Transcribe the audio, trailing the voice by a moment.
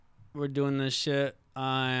we're doing this shit.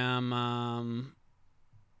 I am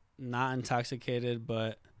not intoxicated,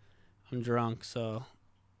 but I'm drunk, so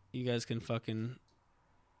you guys can fucking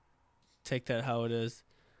take that how it is.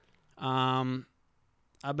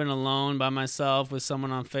 I've been alone by myself with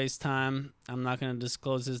someone on FaceTime. I'm not going to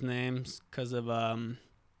disclose his name because of,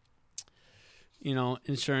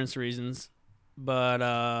 insurance reasons. But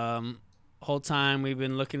whole time we've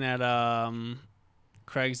been looking at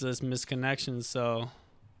Craigslist misconnections, so,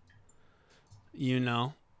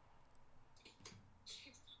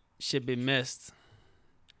 should be missed.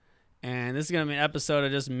 And this is going to be an episode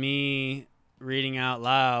of just me reading out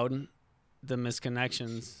loud the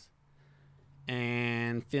misconnections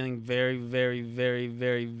and feeling very, very, very,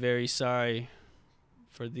 very, very sorry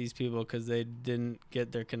for these people because they didn't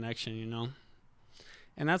get their connection,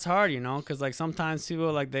 And that's hard, because, like, sometimes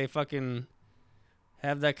people, like, they fucking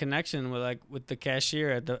have that connection with the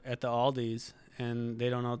cashier at the Aldi's, and they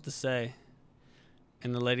don't know what to say.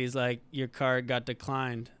 And the lady's like, your card got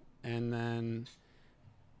declined. And then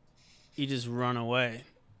you just run away.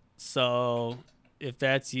 So if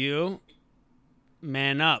that's you,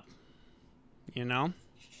 man up. You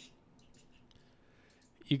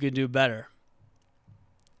could do better.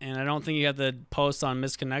 And I don't think you have to post on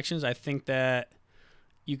misconnections. I think that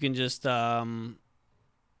you can just talk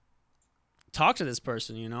to this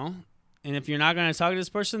person, And if you're not going to talk to this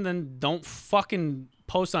person, then don't fucking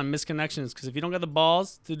post on misconnections. Because if you don't got the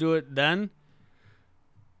balls to do it then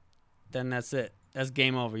that's it. That's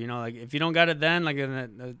game over. Like if you don't got it then, like,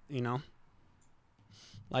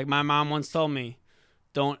 like my mom once told me,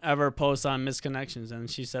 don't ever post on misconnections. And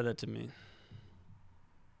she said that to me.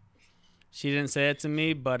 She didn't say it to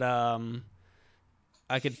me, but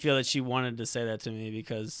I could feel that she wanted to say that to me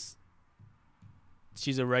because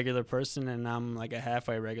she's a regular person and I'm like a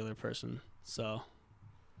halfway regular person. So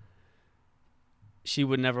she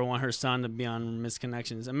would never want her son to be on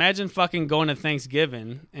misconnections. Imagine fucking going to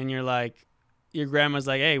Thanksgiving and you're like, your grandma's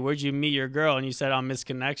like, hey, where'd you meet your girl? And you said on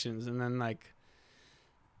misconnections. And then, like,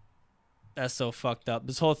 that's so fucked up.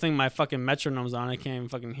 This whole thing, my fucking metronome's on. I can't even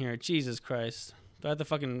fucking hear it. Jesus Christ. Do I have to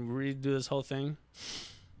fucking redo this whole thing?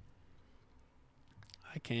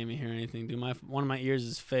 I can't even hear anything, dude. One of my ears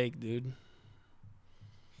is fake, dude.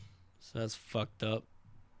 So that's fucked up.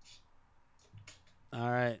 All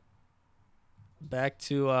right. Back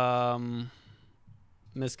to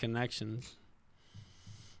misconnections.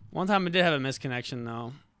 One time I did have a misconnection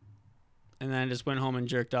though, and then I just went home and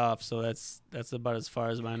jerked off. So that's about as far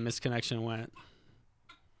as my misconnection went.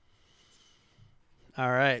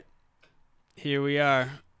 All right, here we are,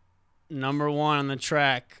 number 1 on the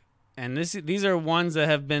track, and these are ones that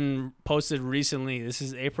have been posted recently. This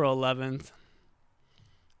is April 11th. It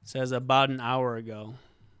says about an hour ago.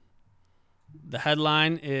 The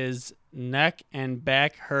headline is neck and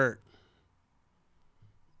back hurt.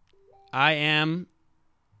 I'm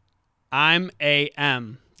a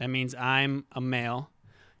M. That means I'm a male.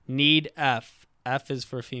 Need F. F is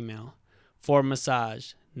for female. For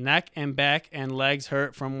massage. Neck and back and legs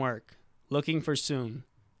hurt from work. Looking for soon.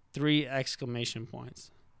 3 exclamation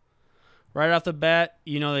points. Right off the bat,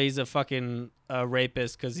 you know that he's a fucking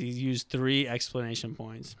rapist because he's used 3 exclamation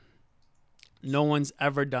points. No one's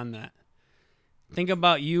ever done that. Think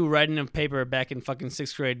about you writing a paper back in fucking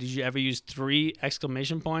 6th grade. Did you ever use 3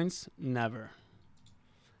 exclamation points? Never.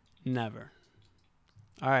 Never.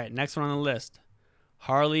 All right, next one on the list.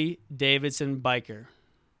 Harley Davidson biker.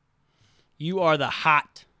 You are the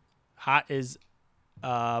hot is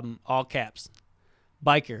all caps,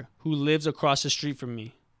 biker who lives across the street from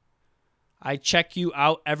me. I check you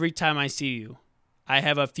out every time I see you. I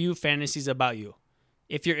have a few fantasies about you.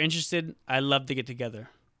 If you're interested, I'd love to get together.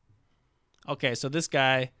 Okay, so this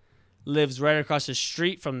guy lives right across the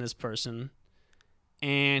street from this person,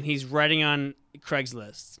 and he's writing on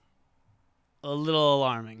Craigslist. A little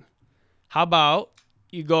alarming. How about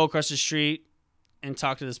you go across the street and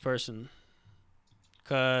talk to this person?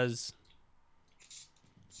 Because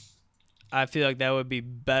I feel like that would be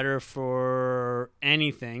better for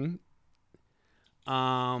anything.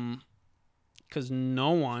 Because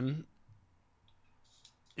no one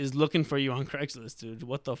is looking for you on Craigslist, dude.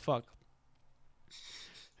 What the fuck?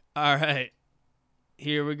 All right.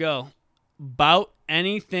 Here we go. About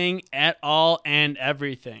anything at all and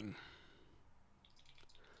everything.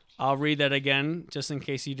 I'll read that again just in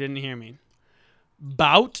case you didn't hear me.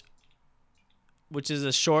 Bout, which is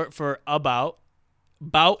a short for about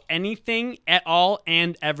anything at all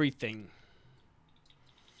and everything.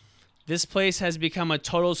 This place has become a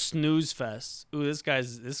total snooze fest. Ooh, this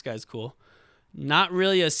guy's cool. Not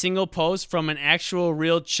really a single post from an actual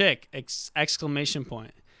real chick! Exclamation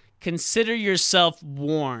point. Consider yourself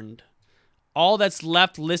warned. All that's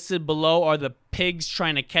left listed below are the pigs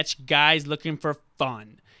trying to catch guys looking for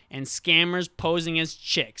fun and scammers posing as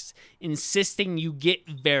chicks, insisting you get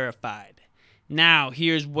verified. Now,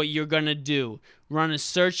 here's what you're going to do. Run a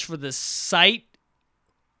search for the site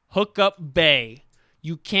Hookup Bay.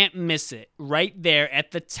 You can't miss it. Right there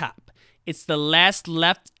at the top. It's the last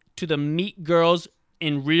left to the meet girls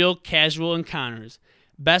in real casual encounters.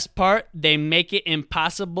 Best part, they make it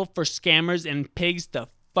impossible for scammers and pigs to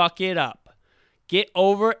fuck it up. Get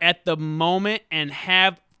over at the moment and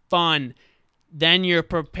have fun. Then you're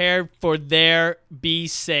prepared for their be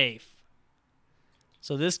safe.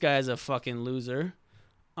 So this guy's a fucking loser.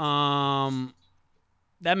 That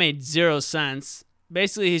made 0 sense.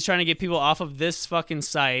 Basically, he's trying to get people off of this fucking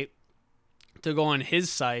site to go on his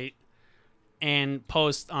site and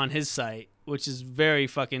post on his site, which is very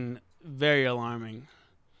alarming.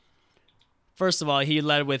 First of all, he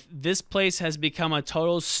led with, "This place has become a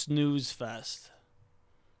total snooze fest."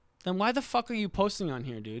 Then why the fuck are you posting on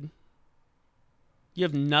here, dude? You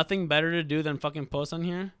have nothing better to do than fucking post on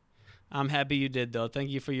here? I'm happy you did, though.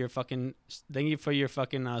 Thank you for your fucking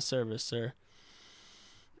service, sir.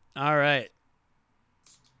 All right.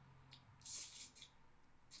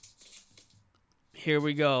 Here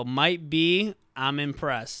we go. Might be, I'm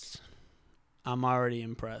impressed. I'm already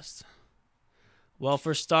impressed. Well,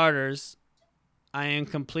 for starters, I am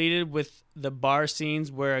completed with the bar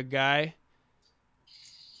scenes where a guy...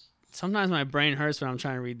 Sometimes my brain hurts when I'm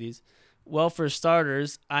trying to read these. Well, for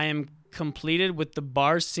starters, I am completed with the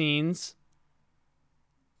bar scenes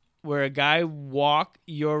where a guy walk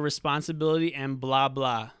your responsibility and blah,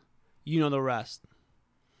 blah. You know the rest.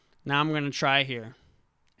 Now I'm going to try here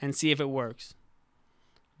and see if it works.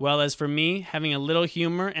 Well, as for me, having a little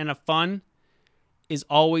humor and a fun is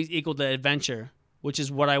always equal to adventure, which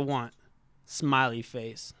is what I want. Smiley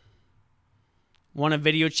face. Want a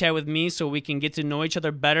video chat with me so we can get to know each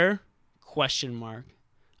other better? Question mark.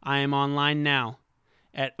 I am online now.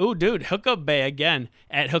 Hookup Bay again.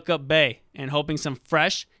 At Hookup Bay. And hoping some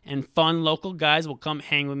fresh and fun local guys will come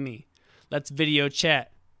hang with me. Let's video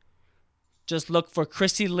chat. Just look for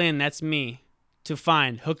Chrissy Lynn, that's me, to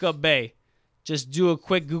find Hookup Bay. Just do a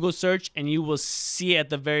quick Google search and you will see it at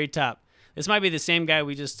the very top. This might be the same guy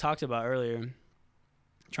we just talked about earlier.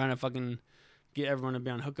 Trying to fucking get everyone to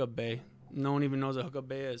be on Hookup Bay. No one even knows what Hookup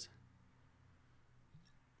Bay is.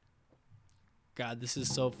 God, this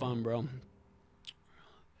is so fun, bro.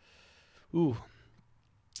 Ooh.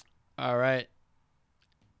 All right.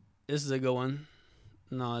 This is a good one.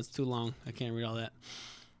 No, it's too long. I can't read all that.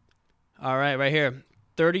 All right, right here.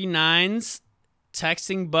 39's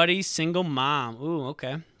texting buddy, single mom. Ooh,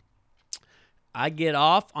 okay. I get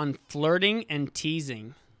off on flirting and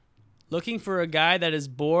teasing. Looking for a guy that is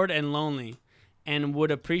bored and lonely and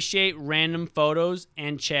would appreciate random photos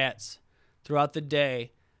and chats throughout the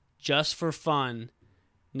day just for fun.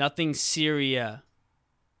 Nothing serious.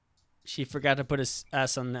 She forgot to put a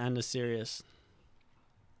S on the end of serious.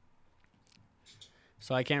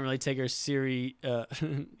 So I can't really take her serious.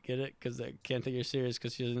 Get it? Because I can't take her serious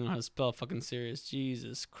because she doesn't know how to spell fucking serious.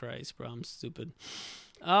 Jesus Christ, bro. I'm stupid.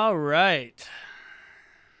 All right.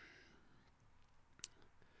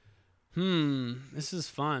 This is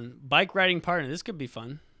fun. Bike riding partner. This could be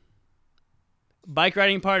fun. Bike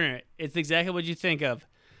riding partner. It's exactly what you think of.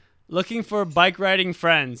 Looking for bike riding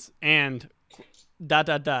friends and ...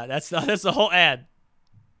 That's the whole ad.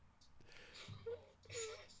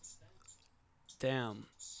 Damn.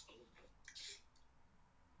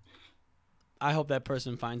 I hope that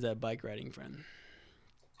person finds that bike riding friend.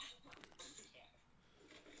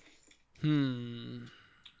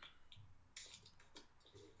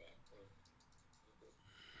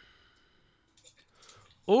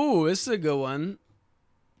 Ooh, this is a good one.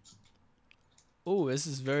 Ooh, this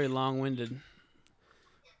is very long-winded.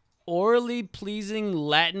 Orally pleasing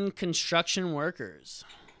Latin construction workers.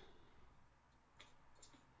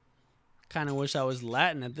 Kind of wish I was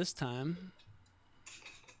Latin at this time.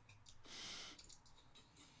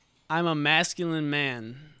 I'm a masculine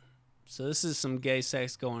man. So this is some gay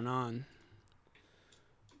sex going on.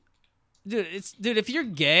 Dude, if you're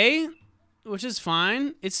gay, which is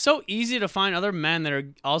fine, it's so easy to find other men that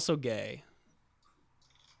are also gay.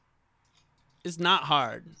 It's not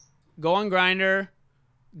hard. Go on Grindr.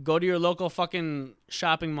 Go to your local fucking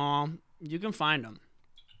shopping mall. You can find them.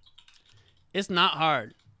 It's not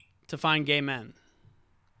hard to find gay men.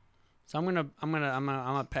 So I'm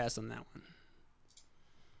gonna pass on that one.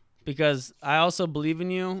 Because I also believe in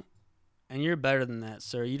you, and you're better than that,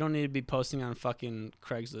 sir. You don't need to be posting on fucking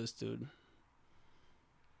Craigslist, dude.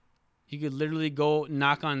 You could literally go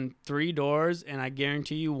knock on 3 doors, and I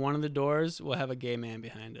guarantee you one of the doors will have a gay man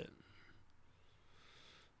behind it.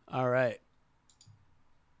 All right.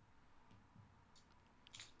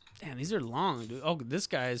 Damn, these are long, dude. Oh, this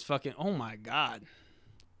guy is fucking... Oh, my God.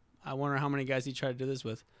 I wonder how many guys he tried to do this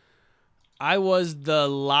with. I was the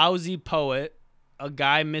lousy poet, a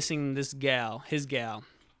guy missing this gal, his gal.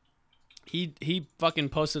 He fucking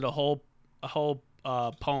posted a whole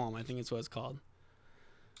poem, I think it's what it's called.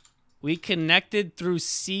 We connected through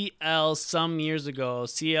CL some years ago.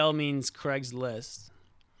 CL means Craigslist.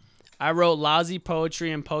 I wrote lousy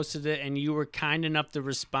poetry and posted it, and you were kind enough to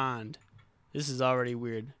respond. This is already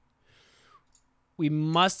weird. We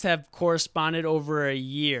must have corresponded over a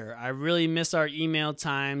year. I really miss our email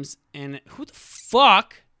times. And who the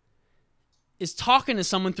fuck is talking to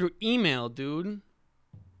someone through email, dude?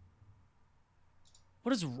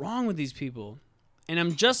 What is wrong with these people? And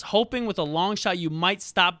I'm just hoping with a long shot you might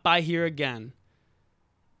stop by here again.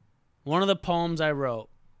 One of the poems I wrote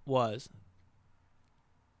was...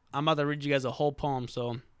 I'm about to read you guys a whole poem,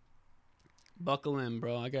 so buckle in,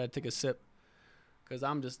 bro. I gotta take a sip because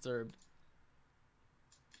I'm disturbed.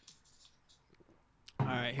 All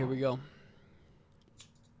right, here we go.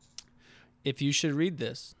 If you should read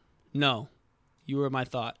this, no, you were my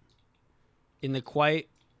thought. In the quiet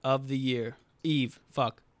of the year, Eve,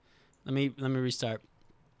 fuck. Let me restart.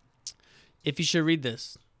 If you should read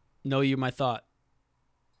this, know you're my thought.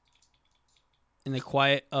 In the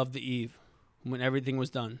quiet of the eve, when everything was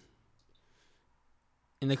done.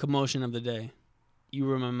 In the commotion of the day, you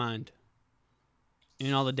were my mind.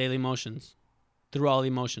 In all the daily motions, through all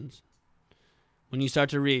emotions. When you start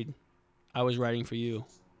to read, I was writing for you.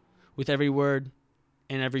 With every word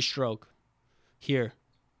and every stroke, here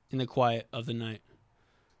in the quiet of the night.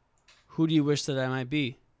 Who do you wish that I might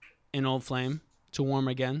be? An old flame to warm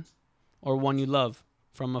again? Or one you love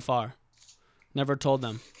from afar? Never told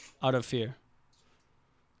them, out of fear.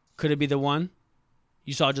 Could it be the one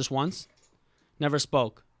you saw just once? Never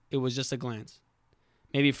spoke, it was just a glance.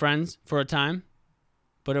 Maybe friends for a time,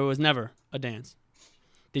 but it was never a dance.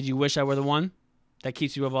 Did you wish I were the one that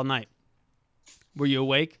keeps you up all night? Were you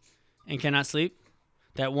awake and cannot sleep?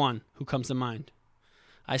 That one who comes to mind.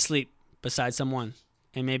 I sleep beside someone,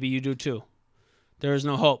 and maybe you do too. There is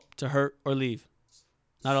no hope to hurt or leave.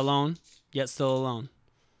 Not alone, yet still alone.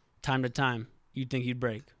 Time to time, you'd think you'd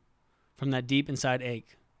break. From that deep inside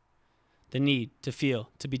ache. The need to feel,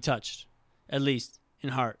 to be touched. At least in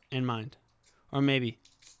heart and mind. Or maybe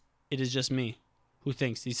it is just me who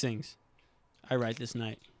thinks these things I write this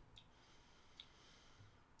night.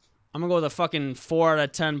 I'm going to go with a fucking 4 out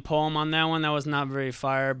of 10 poem on that one. That was not very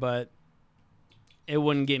fire, but it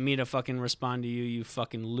wouldn't get me to fucking respond to you, you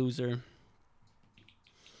fucking loser.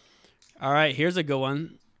 All right, here's a good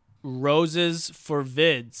one. Roses for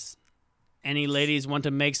vids. Any ladies want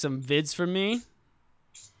to make some vids for me?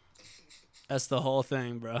 That's the whole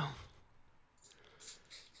thing, bro.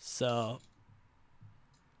 So,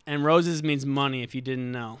 and roses means money if you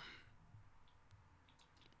didn't know.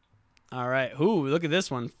 All right. Ooh, look at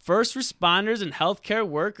this one. First responders and healthcare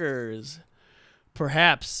workers.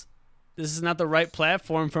 Perhaps this is not the right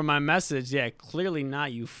platform for my message. Yeah, clearly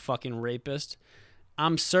not, you fucking rapist.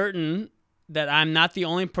 I'm certain that I'm not the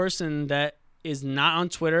only person that is not on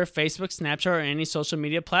Twitter, Facebook, Snapchat, or any social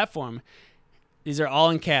media platform. These are all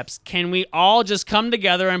in caps. Can we all just come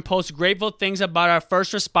together and post grateful things about our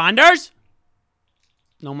first responders?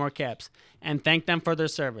 No more caps. And thank them for their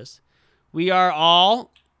service. We are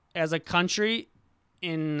all, as a country,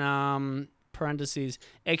 in parentheses,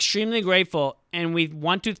 extremely grateful. And we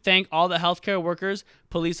want to thank all the healthcare workers,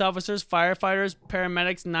 police officers, firefighters,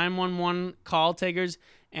 paramedics, 911 call takers,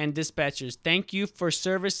 and dispatchers. Thank you for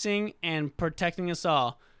servicing and protecting us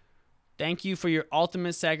all. Thank you for your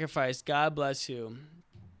ultimate sacrifice. God bless you.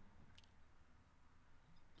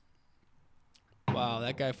 Wow,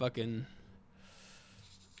 that guy fucking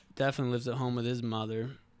definitely lives at home with his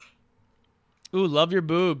mother. Ooh, love your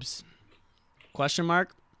boobs. Question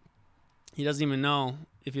mark? He doesn't even know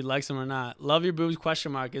if he likes them or not. Love your boobs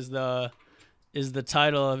question mark is the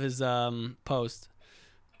title of his post.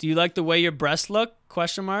 Do you like the way your breasts look?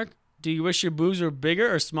 Question mark. Do you wish your boobs were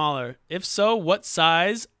bigger or smaller? If so, what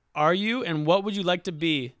size are you and what would you like to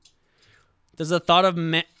be? Does the thought of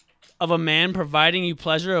a man providing you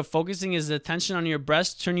pleasure of focusing his attention on your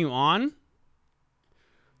breasts turn you on?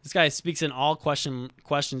 This guy speaks in all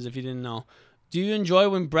questions if you didn't know. Do you enjoy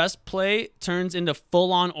when breast play turns into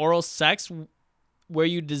full-on oral sex where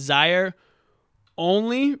you desire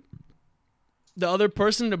only the other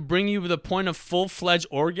person to bring you to the point of full-fledged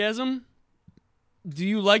orgasm? Do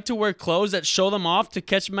you like to wear clothes that show them off to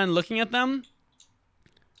catch men looking at them?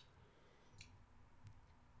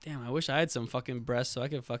 Damn, I wish I had some fucking breasts so I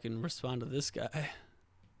could fucking respond to this guy.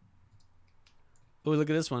 Ooh, look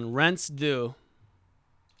at this one. Rents due.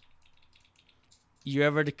 You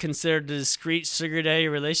ever considered a discreet sugar daddy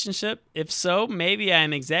relationship? If so, maybe I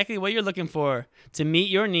am exactly what you're looking for to meet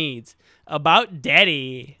your needs. About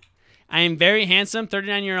daddy. I am very handsome,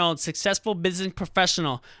 39-year-old, successful business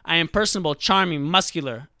professional. I am personable, charming,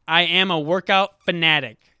 muscular. I am a workout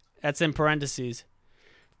fanatic. That's in parentheses.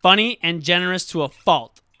 Funny and generous to a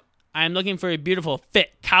fault. I am looking for a beautiful,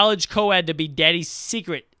 fit, college co-ed to be daddy's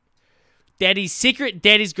secret. Daddy's secret,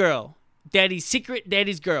 daddy's girl. Daddy's secret,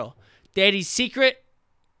 daddy's girl. Daddy's secret,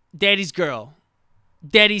 daddy's girl.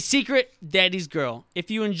 Daddy's secret, daddy's girl. If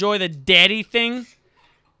you enjoy the daddy thing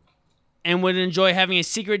and would enjoy having a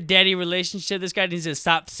secret daddy relationship, this guy needs to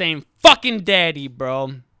stop saying fucking daddy,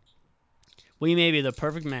 bro. We may be the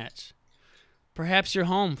perfect match. Perhaps you're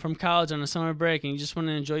home from college on a summer break and you just want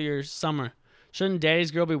to enjoy your summer. Shouldn't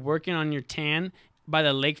daddy's girl be working on your tan by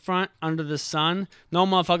the lakefront under the sun? No,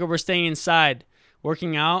 motherfucker, we're staying inside,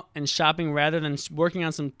 working out and shopping rather than working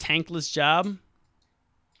on some tankless job?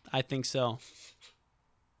 I think so.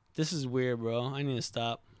 This is weird, bro. I need to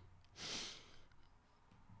stop.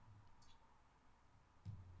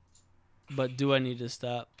 But do I need to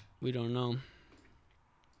stop? We don't know.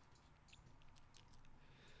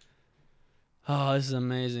 Oh, this is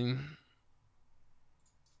amazing.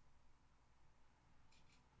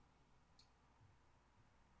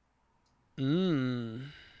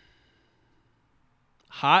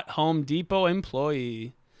 Hot Home Depot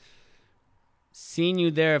employee. Seen you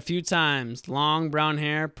there a few times. Long brown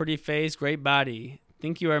hair, pretty face, great body.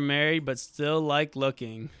 Think you are married but still like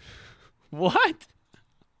looking. What?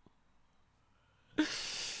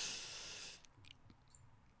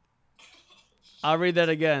 I'll read that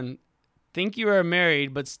again. Think you are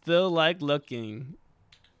married but still like looking.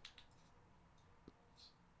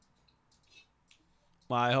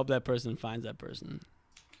 Well, I hope that person finds that person.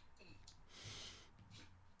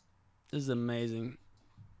 This is amazing.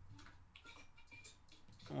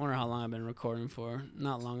 I wonder how long I've been recording for.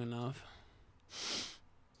 Not long enough.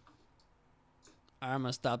 Alright, I'm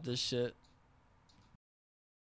gonna stop this shit.